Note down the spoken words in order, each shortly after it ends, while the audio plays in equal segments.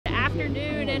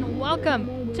afternoon and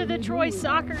welcome to the Troy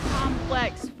Soccer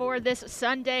Complex for this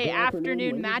Sunday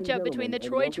afternoon matchup between the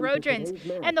Troy Trojans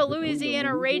and the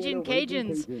Louisiana Ragin'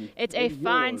 Cajuns. It's a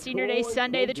fine Senior Day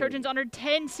Sunday. The Trojans honored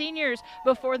 10 seniors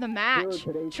before the match.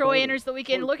 Troy enters the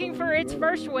weekend looking for its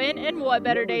first win, and what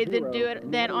better day than do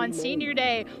it than on Senior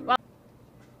Day.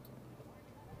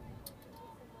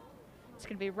 It's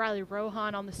going to be Riley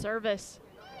Rohan on the service.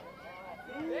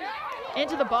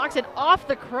 Into the box and off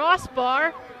the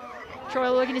crossbar. Troy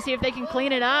looking to see if they can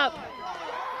clean it up.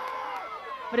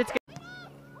 But it's good.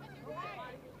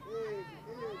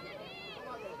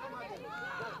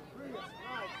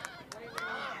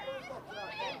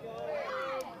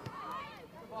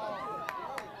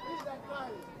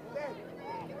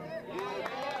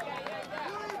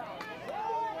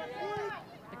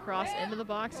 The cross into the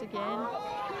box again.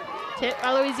 Tip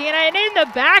by Louisiana and in the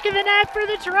back of the net for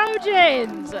the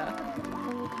Trojans.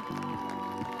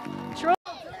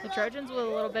 The Trojans with a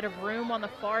little bit of room on the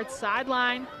far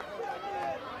sideline.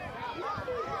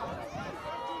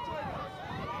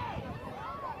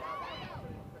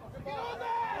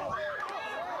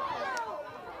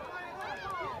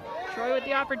 Troy with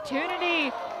the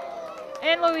opportunity.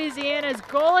 And Louisiana's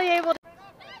goalie able to.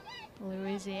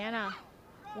 Louisiana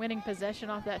winning possession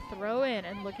off that throw-in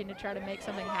and looking to try to make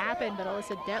something happen, but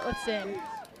Alyssa Detlefson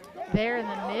there in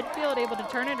the midfield able to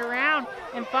turn it around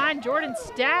and find Jordan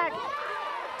Stack.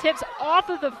 Tips off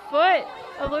of the foot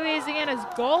of Louisiana's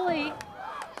goalie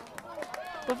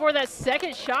before that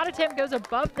second shot attempt goes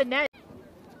above the net.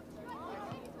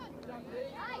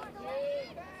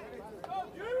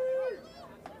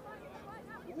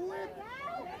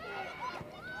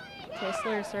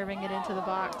 Kistler serving it into the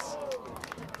box.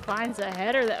 Finds a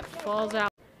header that falls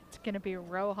out. It's going to be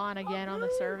Rohan again on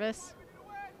the service.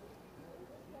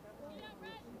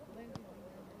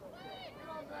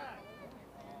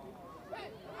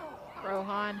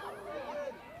 Rohan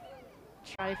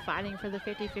try fighting for the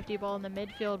 50-50 ball in the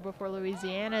midfield before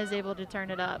Louisiana is able to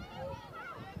turn it up.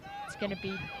 It's going to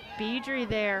be Beedry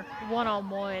there,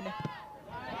 one-on-one.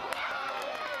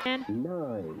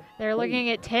 They're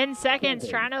looking at 10 seconds,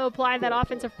 trying to apply that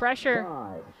offensive pressure.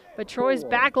 But Troy's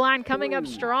back line coming up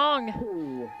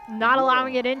strong, not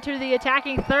allowing it into the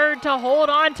attacking third to hold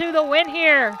on to the win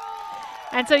here.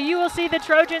 And so you will see the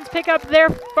Trojans pick up their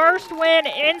first win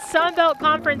in Sun Belt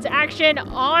Conference action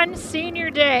on Senior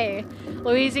Day.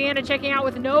 Louisiana checking out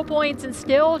with no points and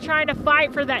still trying to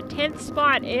fight for that 10th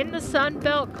spot in the Sun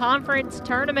Belt Conference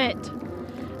tournament.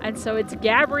 And so it's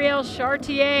Gabrielle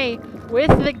Chartier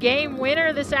with the game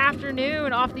winner this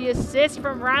afternoon off the assist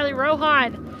from Riley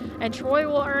Rohan. And Troy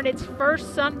will earn its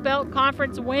first Sun Belt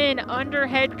Conference win under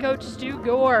head coach Stu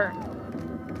Gore.